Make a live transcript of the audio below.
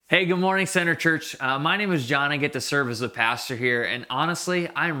Hey, good morning, Center Church. My name is John. I get to serve as the pastor here, and honestly,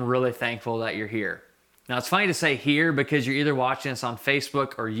 I'm really thankful that you're here. Now, it's funny to say here because you're either watching us on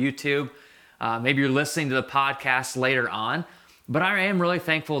Facebook or YouTube. Maybe you're listening to the podcast later on, but I am really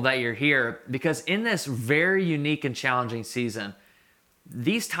thankful that you're here because in this very unique and challenging season,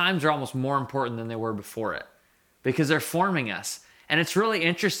 these times are almost more important than they were before it because they're forming us. And it's really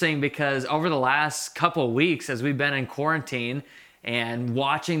interesting because over the last couple of weeks, as we've been in quarantine and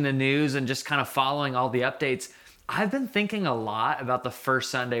watching the news and just kind of following all the updates, I've been thinking a lot about the first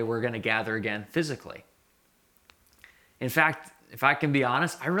Sunday we're going to gather again physically. In fact, if I can be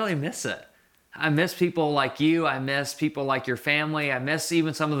honest, I really miss it. I miss people like you. I miss people like your family. I miss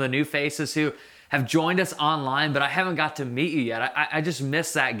even some of the new faces who have joined us online, but I haven't got to meet you yet. I just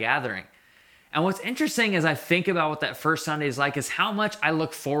miss that gathering. And what's interesting as I think about what that first Sunday is like is how much I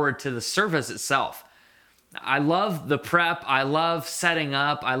look forward to the service itself. I love the prep. I love setting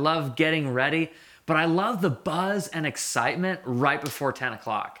up. I love getting ready, but I love the buzz and excitement right before 10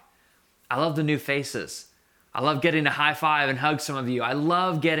 o'clock. I love the new faces. I love getting to high five and hug some of you. I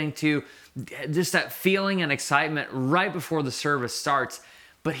love getting to just that feeling and excitement right before the service starts.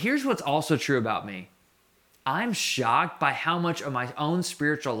 But here's what's also true about me. I'm shocked by how much of my own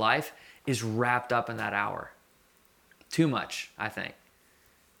spiritual life is wrapped up in that hour. Too much, I think.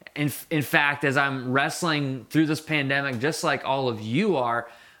 In fact, as I'm wrestling through this pandemic, just like all of you are,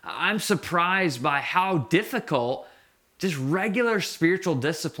 I'm surprised by how difficult just regular spiritual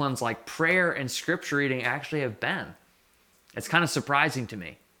disciplines like prayer and scripture reading actually have been. It's kind of surprising to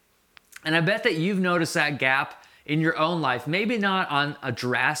me. And I bet that you've noticed that gap in your own life, maybe not on a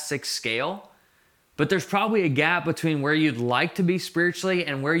drastic scale, but there's probably a gap between where you'd like to be spiritually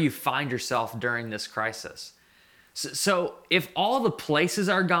and where you find yourself during this crisis. So if all the places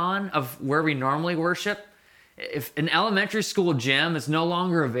are gone of where we normally worship, if an elementary school gym is no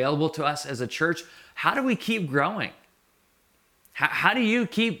longer available to us as a church, how do we keep growing? How do you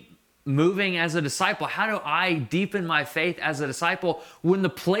keep moving as a disciple? How do I deepen my faith as a disciple when the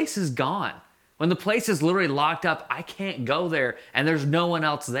place is gone? When the place is literally locked up, I can't go there and there's no one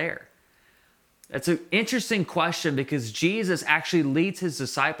else there. That's an interesting question because Jesus actually leads his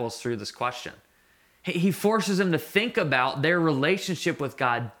disciples through this question. He forces them to think about their relationship with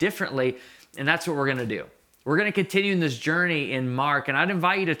God differently, and that's what we're going to do. We're going to continue in this journey in Mark, and I'd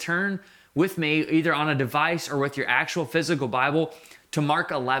invite you to turn with me either on a device or with your actual physical Bible to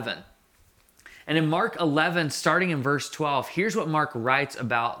Mark 11. And in Mark 11, starting in verse 12, here's what Mark writes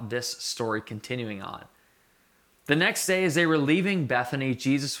about this story continuing on. The next day, as they were leaving Bethany,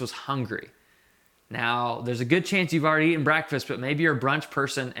 Jesus was hungry. Now, there's a good chance you've already eaten breakfast, but maybe you're a brunch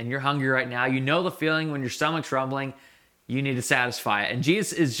person and you're hungry right now. You know the feeling when your stomach's rumbling, you need to satisfy it. And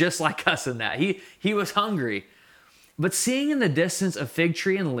Jesus is just like us in that. He was hungry. But seeing in the distance a fig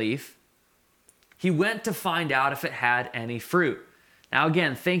tree and leaf, he went to find out if it had any fruit. Now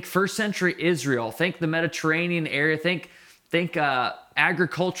again, think first century Israel, think the Mediterranean area, think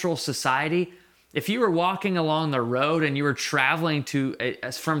agricultural society. If you were walking along the road and you were traveling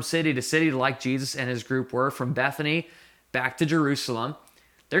from city to city like Jesus and his group were, from Bethany back to Jerusalem,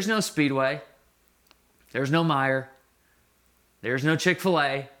 there's no Speedway, there's no Meijer, there's no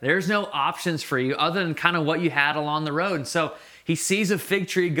Chick-fil-A, there's no options for you other than kind of what you had along the road. And so he sees a fig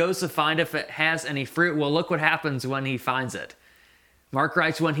tree, goes to find if it has any fruit. Well, look what happens when he finds it. Mark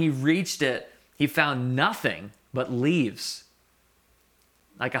writes, when he reached it, he found nothing but leaves,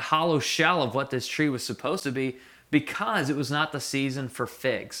 like a hollow shell of what this tree was supposed to be, because it was not the season for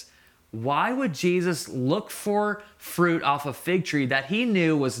figs. Why would Jesus look for fruit off a fig tree that he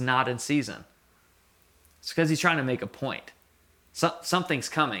knew was not in season? It's because he's trying to make a point. Something's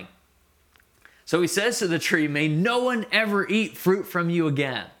coming. So he says to the tree, may no one ever eat fruit from you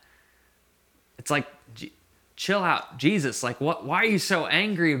again. It's like, chill out, Jesus. Like, why are you so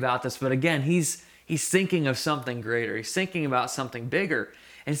angry about this? But again, he's thinking of something greater. He's thinking about something bigger.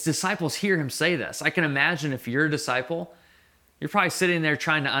 And his disciples hear him say this. I can imagine if you're a disciple, you're probably sitting there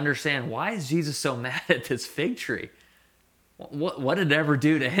trying to understand, why is Jesus so mad at this fig tree? What did it ever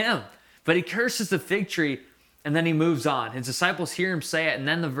do to him? But he curses the fig tree and then he moves on. His disciples hear him say it, and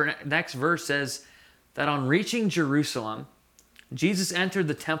then the next verse says that on reaching Jerusalem, Jesus entered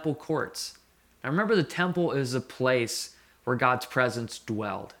the temple courts. Now remember, the temple is a place where God's presence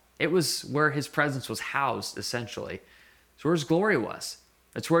dwelled. It was where his presence was housed, essentially. It's where his glory was.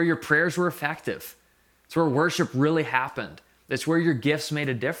 It's where your prayers were effective. It's where worship really happened. It's where your gifts made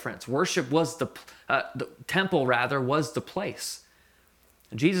a difference. Worship was the temple was the place.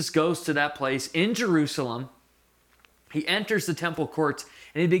 And Jesus goes to that place in Jerusalem. He enters the temple courts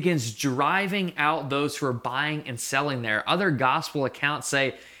and he begins driving out those who are buying and selling there. Other gospel accounts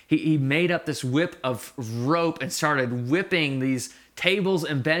say He made up this whip of rope and started whipping these tables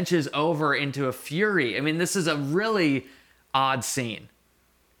and benches over into a fury. I mean, this is a really odd scene.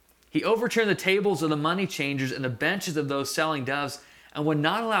 He overturned the tables of the money changers and the benches of those selling doves and would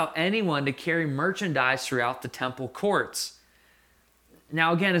not allow anyone to carry merchandise throughout the temple courts.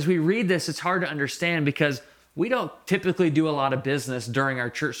 Now, again, as we read this, it's hard to understand because we don't typically do a lot of business during our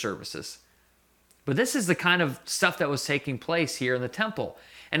church services. But this is the kind of stuff that was taking place here in the temple.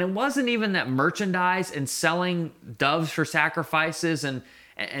 And it wasn't even that merchandise and selling doves for sacrifices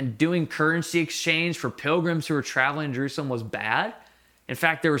and doing currency exchange for pilgrims who were traveling to Jerusalem was bad. In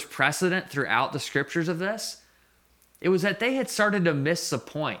fact, there was precedent throughout the scriptures of this. It was that they had started to miss the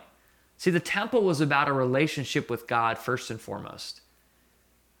point. See, the temple was about a relationship with God first and foremost.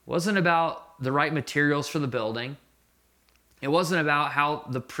 It wasn't about the right materials for the building. It wasn't about how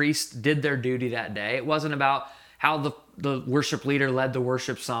the priests did their duty that day. It wasn't about how the worship leader led the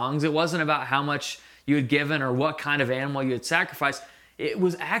worship songs. It wasn't about how much you had given or what kind of animal you had sacrificed. It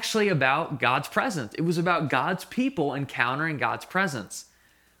was actually about God's presence. It was about God's people encountering God's presence.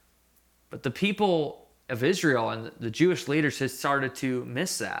 But the people of Israel and the Jewish leaders had started to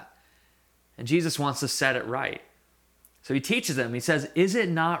miss that. And Jesus wants to set it right. So he teaches them, he says, "Is it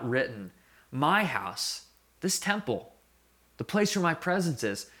not written, my house, this temple, the place where my presence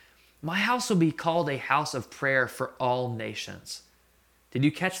is, my house will be called a house of prayer for all nations." Did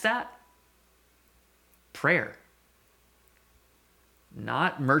you catch that? Prayer.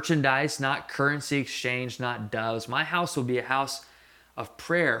 Not merchandise, not currency exchange, not doves. My house will be a house of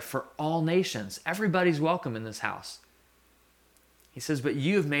prayer for all nations. Everybody's welcome in this house. He says, but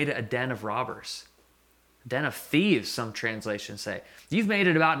you've made it a den of robbers, a den of thieves, some translations say. You've made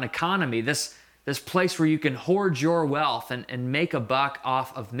it about an economy, this place where you can hoard your wealth and make a buck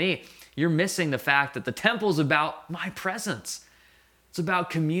off of me. You're missing the fact that the temple is about my presence. It's about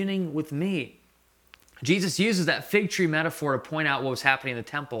communing with me. Jesus uses that fig tree metaphor to point out what was happening in the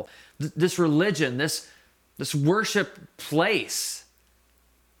temple. This religion, this worship place,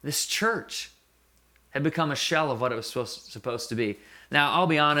 this church had become a shell of what it was supposed to be. Now, I'll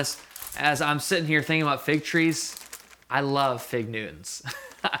be honest, as I'm sitting here thinking about fig trees, I love fig Newtons.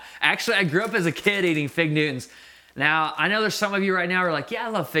 Actually, I grew up as a kid eating fig Newtons. Now, I know there's some of you right now who are like, yeah, I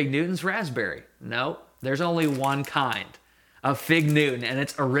love fig Newtons, raspberry. No, there's only one kind of fig Newton, and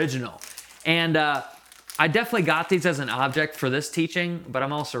it's original. And I definitely got these as an object for this teaching, but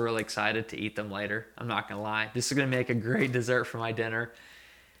I'm also really excited to eat them later. I'm not going to lie. This is going to make a great dessert for my dinner.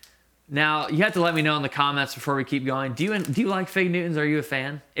 Now, you have to let me know in the comments before we keep going. Do you like fig Newtons? Are you a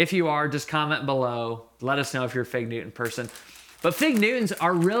fan? If you are, just comment below. Let us know if you're a fig Newton person. But fig Newtons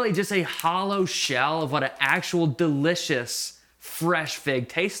are really just a hollow shell of what an actual delicious fresh fig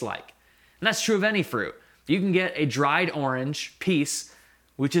tastes like. And that's true of any fruit. You can get a dried orange piece,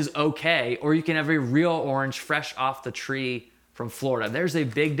 which is okay, or you can have a real orange fresh off the tree from Florida. There's a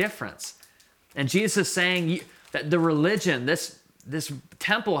big difference. And Jesus is saying that the religion, this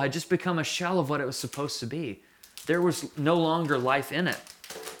temple had just become a shell of what it was supposed to be. There was no longer life in it.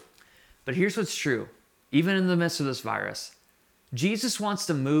 But here's what's true. Even in the midst of this virus, Jesus wants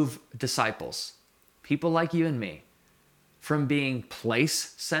to move disciples, people like you and me, from being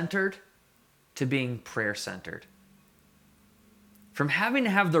place-centered to being prayer-centered. From having to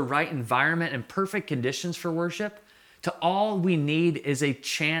have the right environment and perfect conditions for worship to all we need is a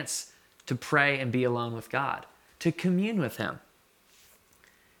chance to pray and be alone with God, to commune with Him.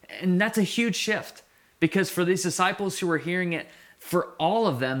 And that's a huge shift because for these disciples who were hearing it, for all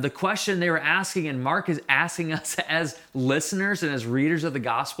of them, the question they were asking, and Mark is asking us as listeners and as readers of the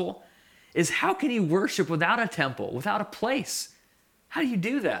gospel, is how can you worship without a temple, without a place? How do you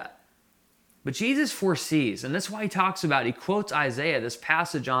do that? But Jesus foresees, and that's why he quotes Isaiah, this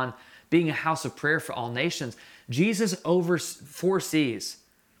passage on being a house of prayer for all nations. Jesus foresees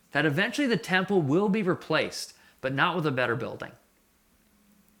that eventually the temple will be replaced, but not with a better building,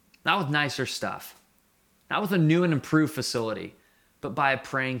 not with nicer stuff, not with a new and improved facility, but by a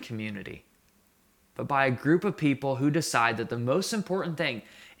praying community, but by a group of people who decide that the most important thing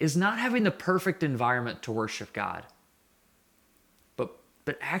is not having the perfect environment to worship God,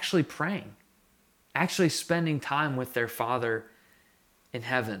 but actually praying, actually spending time with their Father in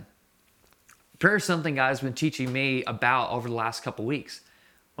heaven. Prayer is something God's been teaching me about over the last couple weeks.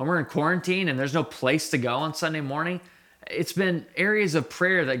 When we're in quarantine and there's no place to go on Sunday morning, it's been areas of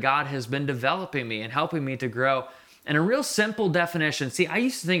prayer that God has been developing me and helping me to grow. And a real simple definition, see, I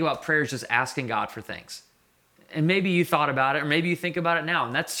used to think about prayer as just asking God for things. And maybe you thought about it, or maybe you think about it now,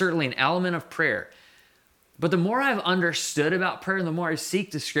 and that's certainly an element of prayer. But the more I've understood about prayer and the more I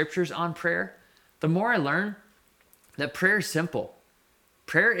seek the scriptures on prayer, the more I learn that prayer is simple.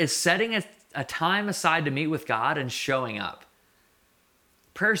 Prayer is setting a time aside to meet with God and showing up.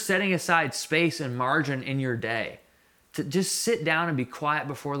 Prayer is setting aside space and margin in your day to just sit down and be quiet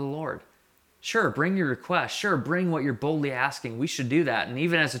before the Lord. Sure, bring your requests. Sure, bring what you're boldly asking. We should do that. And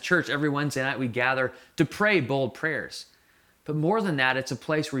even as a church, every Wednesday night we gather to pray bold prayers. But more than that, it's a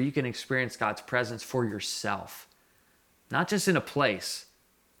place where you can experience God's presence for yourself. Not just in a place,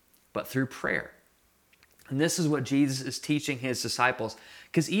 but through prayer. And this is what Jesus is teaching his disciples.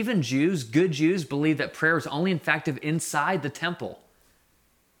 Because even Jews, good Jews, believe that prayer is only effective inside the temple.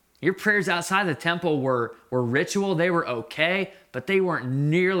 Your prayers outside the temple were ritual. They were okay, but they weren't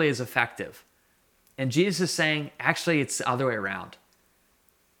nearly as effective. And Jesus is saying, actually, it's the other way around.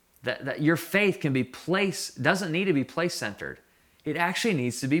 That your faith doesn't need to be place-centered. It actually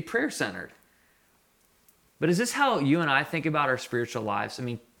needs to be prayer-centered. But is this how you and I think about our spiritual lives? I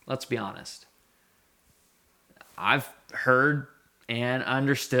mean, let's be honest. I've heard and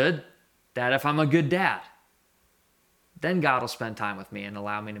understood that if I'm a good dad, then God will spend time with me and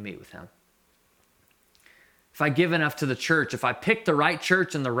allow me to meet with him. If I give enough to the church, if I pick the right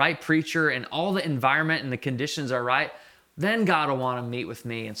church and the right preacher and all the environment and the conditions are right, then God will want to meet with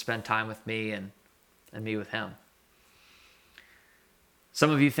me and spend time with me and meet with him. Some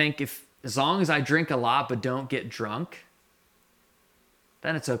of you think as long as I drink a lot but don't get drunk,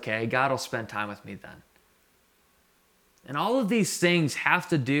 then it's okay. God will spend time with me then. And all of these things have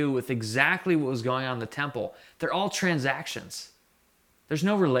to do with exactly what was going on in the temple. They're all transactions. There's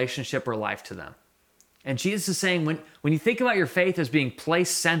no relationship or life to them. And Jesus is saying when you think about your faith as being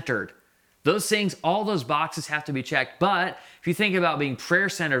place-centered, those things, all those boxes have to be checked. But if you think about being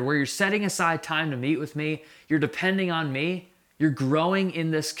prayer-centered, where you're setting aside time to meet with me, you're depending on me, you're growing in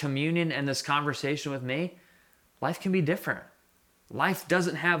this communion and this conversation with me, life can be different. Life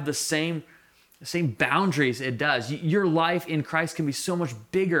doesn't have the same boundaries it does. Your life in Christ can be so much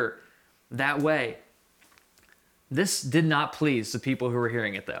bigger that way. This did not please the people who were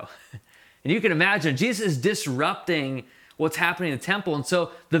hearing it, though. And you can imagine, Jesus is disrupting what's happening in the temple. And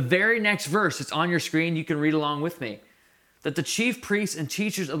so the very next verse, it's on your screen, you can read along with me, that the chief priests and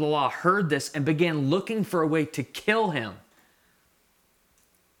teachers of the law heard this and began looking for a way to kill him.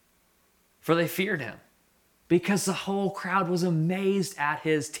 For they feared him, because the whole crowd was amazed at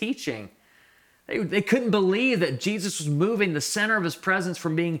his teaching. They couldn't believe that Jesus was moving the center of his presence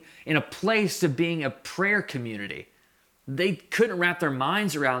from being in a place to being a prayer community. They couldn't wrap their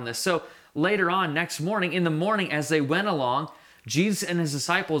minds around this. So later on, in the morning, as they went along, Jesus and his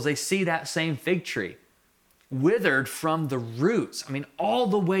disciples, they see that same fig tree withered from the roots. I mean, all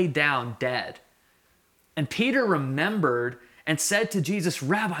the way down, dead. And Peter remembered and said to Jesus,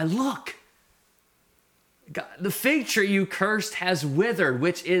 "Rabbi, look, God, the fig tree you cursed has withered,"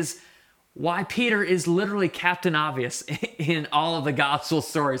 which is why Peter is literally Captain Obvious in all of the gospel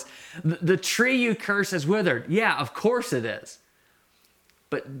stories. The tree you curse has withered. Yeah, of course it is.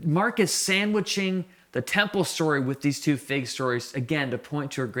 But Mark is sandwiching the temple story with these two fig stories, again, to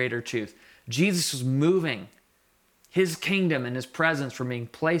point to a greater truth. Jesus was moving his kingdom and his presence from being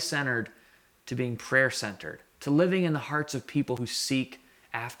place-centered to being prayer-centered, to living in the hearts of people who seek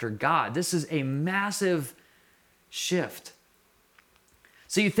after God. This is a massive shift.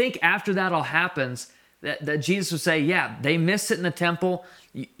 So you think after that all happens, that Jesus would say, yeah, they missed it in the temple.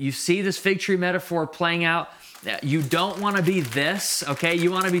 You see this fig tree metaphor playing out. You don't want to be this, okay?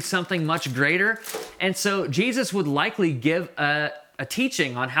 You want to be something much greater. And so Jesus would likely give a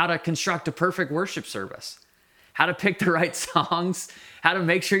teaching on how to construct a perfect worship service, how to pick the right songs, how to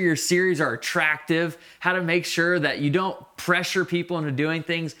make sure your series are attractive, how to make sure that you don't pressure people into doing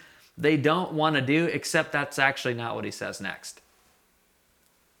things they don't want to do, except that's actually not what he says next.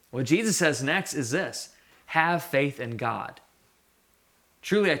 What Jesus says next is this: have faith in God.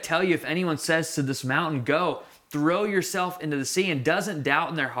 Truly, I tell you, if anyone says to this mountain, go, throw yourself into the sea, and doesn't doubt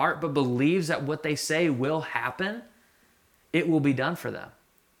in their heart, but believes that what they say will happen, it will be done for them.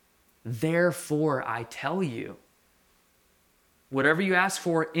 Therefore, I tell you, whatever you ask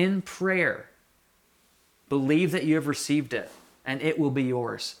for in prayer, believe that you have received it, and it will be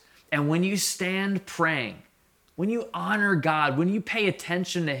yours. And when you stand praying, when you honor God, when you pay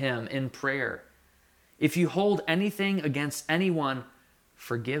attention to him in prayer, if you hold anything against anyone,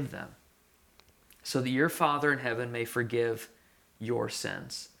 forgive them, so that your Father in heaven may forgive your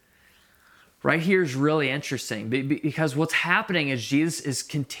sins. Right here is really interesting, because what's happening is Jesus is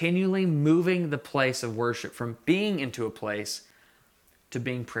continually moving the place of worship from being into a place to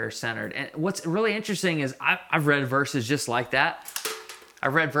being prayer-centered. And what's really interesting is I've read verses just like that.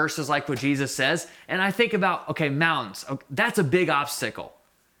 I've read verses like what Jesus says, and I think about, okay, mountains, that's a big obstacle.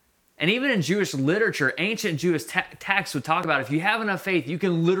 And even in Jewish literature, ancient Jewish texts would talk about if you have enough faith, you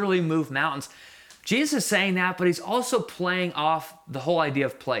can literally move mountains. Jesus is saying that, but he's also playing off the whole idea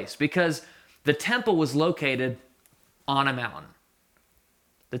of place, because the temple was located on a mountain.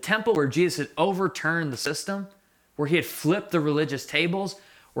 The temple where Jesus had overturned the system, where he had flipped the religious tables,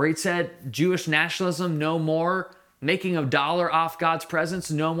 where he'd said Jewish nationalism no more, making a dollar off God's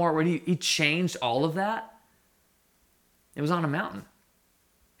presence no more, where he changed all of that. It was on a mountain.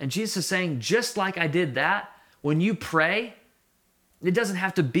 And Jesus is saying, just like I did that, when you pray, it doesn't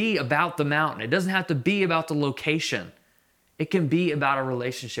have to be about the mountain. It doesn't have to be about the location. It can be about a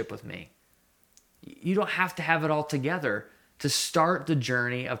relationship with me. You don't have to have it all together to start the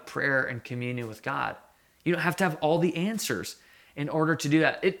journey of prayer and communion with God. You don't have to have all the answers in order to do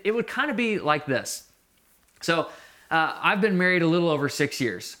that. It would kind of be like this. So I've been married a little over 6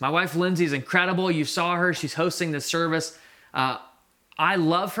 years. My wife, Lindsay, is incredible. You saw her. She's hosting this service. I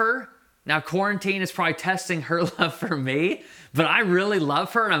love her. Now, quarantine is probably testing her love for me, but I really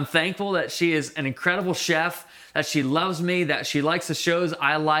love her, and I'm thankful that she is an incredible chef, that she loves me, that she likes the shows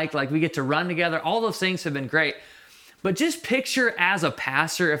I like we get to run together. All those things have been great. But just picture as a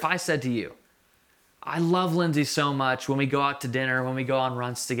pastor, if I said to you, I love Lindsay so much when we go out to dinner, when we go on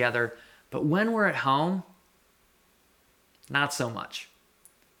runs together, but when we're at home, not so much.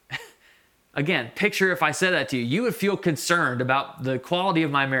 Again, picture if I said that to you, you would feel concerned about the quality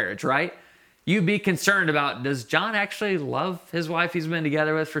of my marriage, right? You'd be concerned about, does John actually love his wife he's been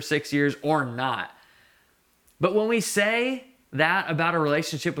together with for 6 years or not? But when we say that about a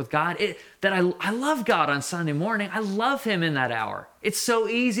relationship with God, that I love God on Sunday morning, I love him in that hour. It's so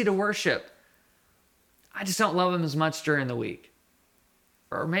easy to worship. I just don't love him as much during the week.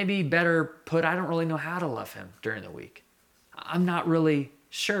 Or maybe better put, I don't really know how to love him during the week. I'm not really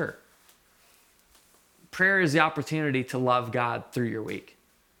sure. Prayer is the opportunity to love God through your week.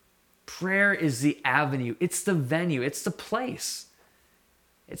 Prayer is the avenue. It's the venue. It's the place.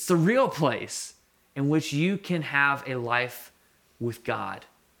 It's the real place in which you can have a life with God,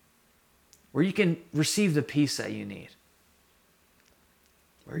 where you can receive the peace that you need,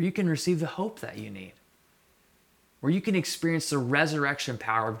 where you can receive the hope that you need, where you can experience the resurrection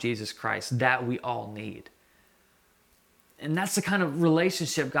power of Jesus Christ that we all need. And that's the kind of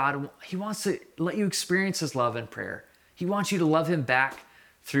relationship he wants to let you experience his love in prayer. He wants you to love him back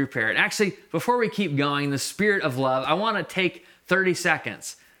through prayer. And actually, before we keep going, the spirit of love, I want to take 30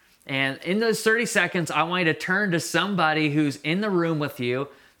 seconds. And in those 30 seconds, I want you to turn to somebody who's in the room with you,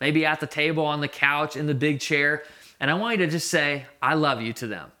 maybe at the table, on the couch, in the big chair. And I want you to just say, I love you to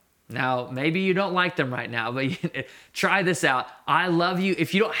them. Now, maybe you don't like them right now, but try this out. I love you.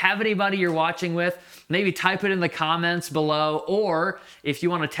 If you don't have anybody you're watching with, maybe type it in the comments below. Or if you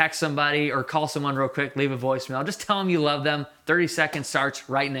want to text somebody or call someone real quick, leave a voicemail. Just tell them you love them. 30 seconds starts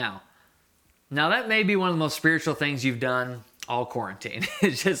right now. Now, that may be one of the most spiritual things you've done all quarantine.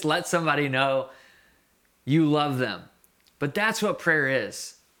 Just let somebody know you love them. But that's what prayer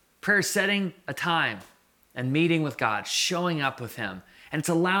is. Prayer is setting a time and meeting with God, showing up with him. And it's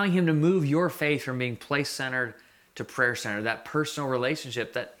allowing him to move your faith from being place-centered to prayer-centered, that personal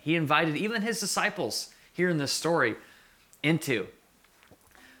relationship that he invited even his disciples here in this story into.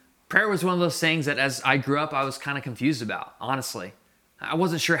 Prayer was one of those things that as I grew up, I was kind of confused about, honestly. I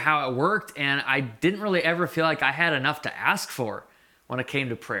wasn't sure how it worked, and I didn't really ever feel like I had enough to ask for when it came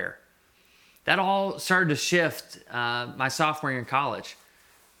to prayer. That all started to shift my sophomore year in college.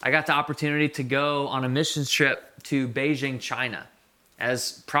 I got the opportunity to go on a missions trip to Beijing, China.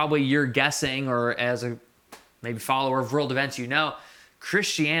 As probably you're guessing, or as a maybe follower of world events, you know,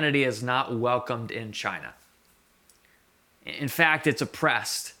 Christianity is not welcomed in China. In fact, it's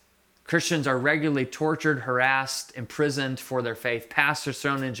oppressed. Christians are regularly tortured, harassed, imprisoned for their faith. Pastors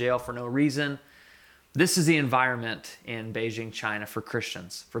thrown in jail for no reason. This is the environment in Beijing, China for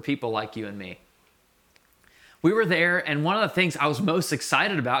Christians, for people like you and me. We were there, and one of the things I was most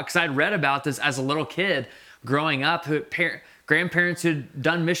excited about, because I'd read about this as a little kid growing up, grandparents had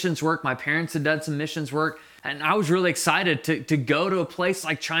done missions work, my parents had done some missions work, and I was really excited to go to a place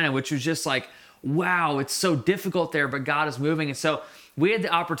like China, which was just like, wow, it's so difficult there, but God is moving. And so we had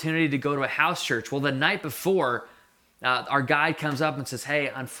the opportunity to go to a house church. Well, the night before, our guide comes up and says,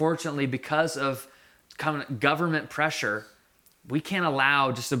 hey, unfortunately, because of government pressure, we can't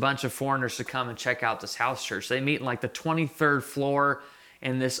allow just a bunch of foreigners to come and check out this house church. They meet in like the 23rd floor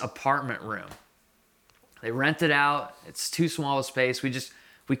in this apartment room. They rent it out. It's too small a space.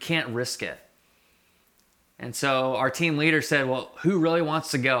 We can't risk it. And so our team leader said, well, who really wants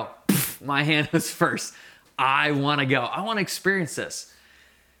to go? My hand was first. I want to go. I want to experience this.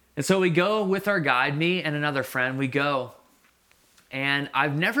 And so we go with our guide, me and another friend. We go. And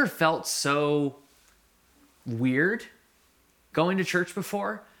I've never felt so weird going to church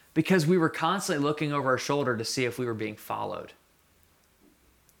before because we were constantly looking over our shoulder to see if we were being followed.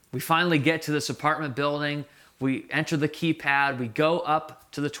 We finally get to this apartment building. We enter the keypad. We go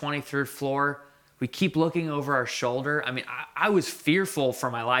up to the 23rd floor. We keep looking over our shoulder. I mean, I was fearful for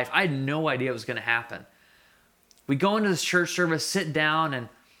my life. I had no idea it was going to happen. We go into this church service, sit down, and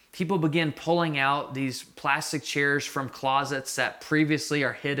people begin pulling out these plastic chairs from closets that previously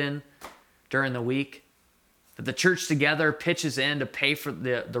are hidden during the week. That the church together pitches in to pay for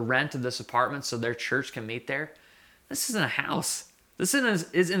the rent of this apartment so their church can meet there. This isn't a house. This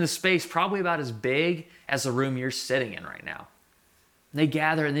is in a space probably about as big as the room you're sitting in right now. And they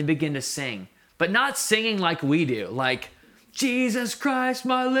gather and they begin to sing, but not singing like we do, like Jesus Christ,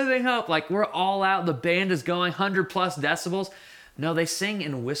 my living hope. Like we're all out, the band is going 100 plus decibels. No, they sing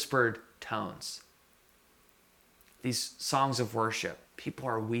in whispered tones. These songs of worship, people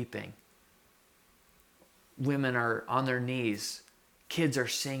are weeping. Women are on their knees. Kids are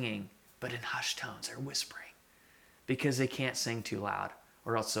singing, but in hushed tones, they're whispering because they can't sing too loud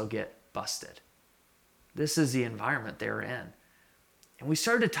or else they'll get busted. This is the environment they were in. And we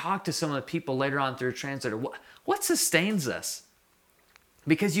started to talk to some of the people later on through Translator. What sustains this?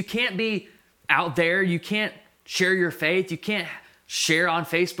 Because you can't be out there. You can't share your faith. You can't share on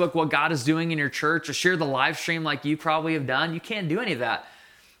Facebook what God is doing in your church or share the live stream like you probably have done. You can't do any of that.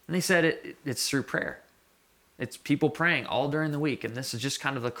 And they said it's through prayer. It's people praying all during the week. And this is just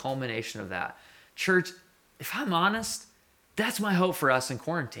kind of the culmination of that. Church, if I'm honest, that's my hope for us in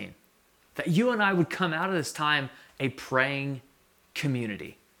quarantine. That you and I would come out of this time a praying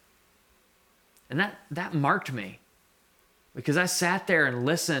community. And that marked me because I sat there and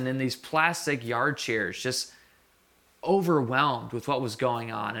listened in these plastic yard chairs, just overwhelmed with what was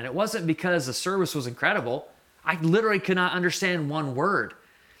going on. And it wasn't because the service was incredible. I literally could not understand one word.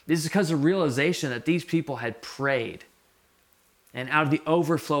 This is because of the realization that these people had prayed. And out of the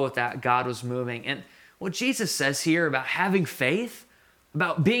overflow of that, God was moving. And what Jesus says here about having faith,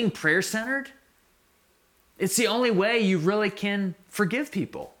 about being prayer-centered, it's the only way you really can forgive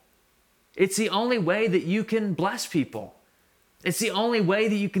people. It's the only way that you can bless people. It's the only way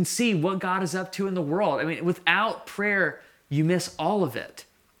that you can see what God is up to in the world. I mean, without prayer, you miss all of it.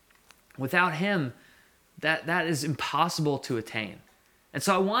 Without Him, that is impossible to attain. And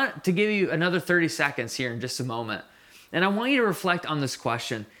so I want to give you another 30 seconds here in just a moment. And I want you to reflect on this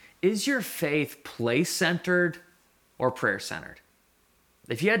question. Is your faith place-centered or prayer-centered?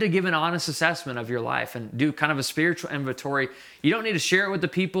 If you had to give an honest assessment of your life and do kind of a spiritual inventory, you don't need to share it with the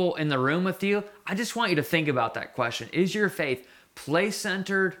people in the room with you. I just want you to think about that question. Is your faith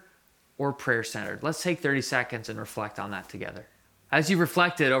place-centered or prayer-centered? Let's take 30 seconds and reflect on that together. As you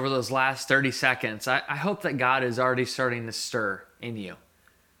reflected over those last 30 seconds, I hope that God is already starting to stir in you.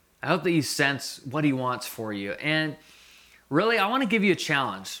 I hope that you sense what He wants for you. And really, I want to give you a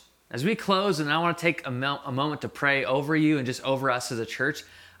challenge. As we close, and I want to take a moment to pray over you and just over us as a church,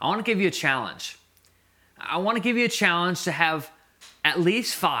 I want to give you a challenge. I want to give you a challenge to have at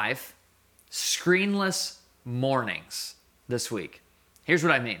least 5 screenless mornings this week. Here's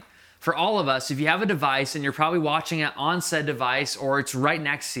what I mean. For all of us, if you have a device and you're probably watching it on said device or it's right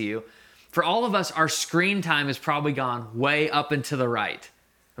next to you, for all of us, our screen time has probably gone way up and to the right.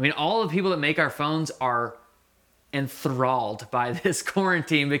 I mean, all the people that make our phones are enthralled by this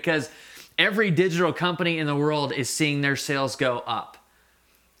quarantine because every digital company in the world is seeing their sales go up.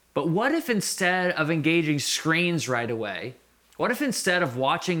 But what if instead of engaging screens right away, what if instead of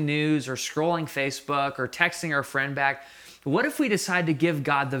watching news or scrolling Facebook or texting our friend back, what if we decide to give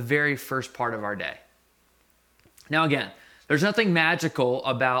God the very first part of our day? Now again, there's nothing magical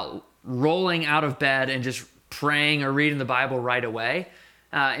about rolling out of bed and just praying or reading the Bible right away.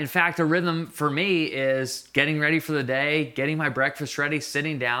 In fact, a rhythm for me is getting ready for the day, getting my breakfast ready,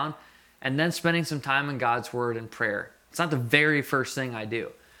 sitting down, and then spending some time in God's Word and prayer. It's not the very first thing I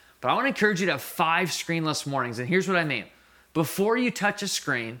do. But I want to encourage you to have 5 screenless mornings. And here's what I mean. Before you touch a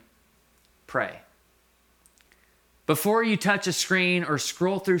screen, pray. Before you touch a screen or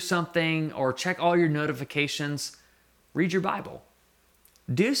scroll through something or check all your notifications, read your Bible.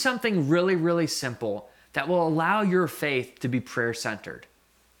 Do something really, really simple that will allow your faith to be prayer-centered.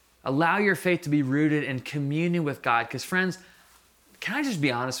 Allow your faith to be rooted in communion with God. Because friends, can I just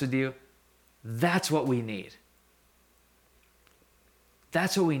be honest with you? That's what we need.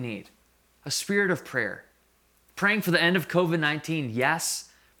 That's what we need. A spirit of prayer. Praying for the end of COVID-19, yes.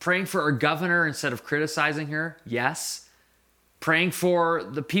 Praying for our governor instead of criticizing her, yes. Praying for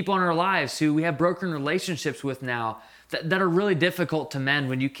the people in our lives who we have broken relationships with now that are really difficult to mend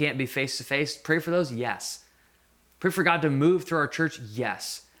when you can't be face-to-face. Pray for those, yes. Pray for God to move through our church?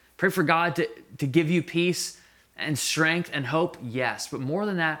 Yes. Pray for God to give you peace and strength and hope? Yes. But more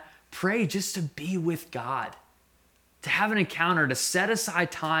than that, pray just to be with God, to have an encounter, to set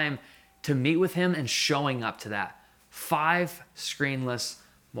aside time to meet with him and showing up to that. 5 screenless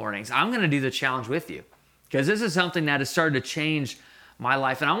mornings. I'm going to do the challenge with you because this is something that has started to change my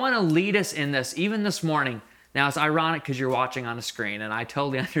life. And I want to lead us in this, even this morning. Now, it's ironic because you're watching on a screen, and I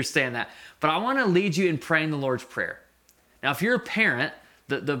totally understand that. But I want to lead you in praying the Lord's Prayer. Now, if you're a parent,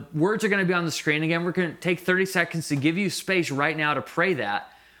 the words are going to be on the screen. Again, we're going to take 30 seconds to give you space right now to pray that.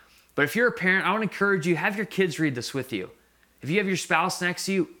 But if you're a parent, I want to encourage you, have your kids read this with you. If you have your spouse next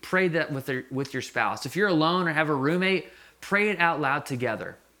to you, pray that with your spouse. If you're alone or have a roommate, pray it out loud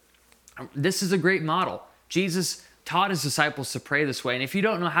together. This is a great model. Jesus taught his disciples to pray this way. And if you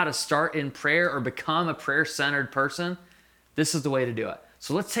don't know how to start in prayer or become a prayer-centered person, this is the way to do it.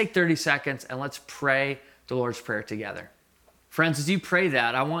 So let's take 30 seconds and let's pray the Lord's Prayer together. Friends, as you pray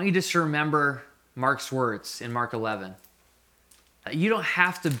that, I want you just to remember Mark's words in Mark 11. You don't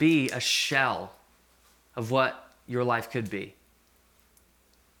have to be a shell of what your life could be.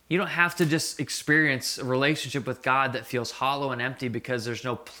 You don't have to just experience a relationship with God that feels hollow and empty because there's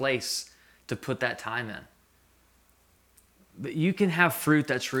no place to put that time in. But you can have fruit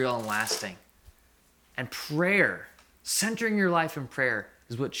that's real and lasting. And prayer, centering your life in prayer,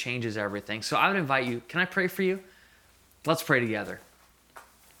 is what changes everything. So I would invite you, can I pray for you? Let's pray together.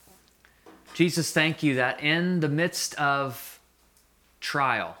 Jesus, thank you that in the midst of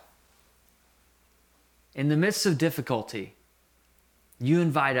trial, in the midst of difficulty, you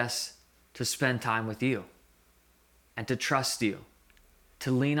invite us to spend time with you and to trust you,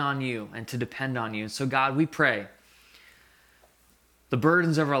 to lean on you and to depend on you. And so God, we pray the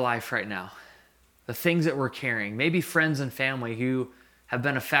burdens of our life right now, the things that we're carrying, maybe friends and family who have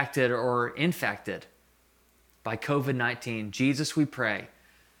been affected or infected by COVID-19. Jesus, we pray,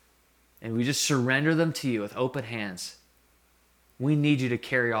 and we just surrender them to you with open hands. We need you to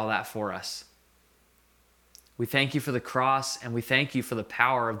carry all that for us. We thank you for the cross, and we thank you for the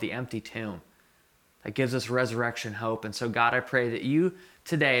power of the empty tomb that gives us resurrection hope. And so, God, I pray that you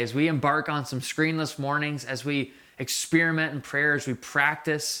today, as we embark on some screenless mornings, as we experiment in prayer, as we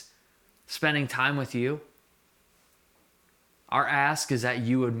practice spending time with you, our ask is that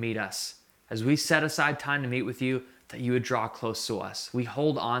you would meet us. As we set aside time to meet with you, that you would draw close to us. We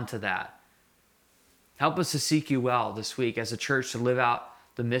hold on to that. Help us to seek you well this week as a church to live out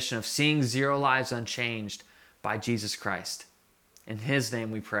the mission of seeing 0 lives unchanged by Jesus Christ. In his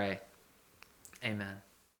name we pray. Amen.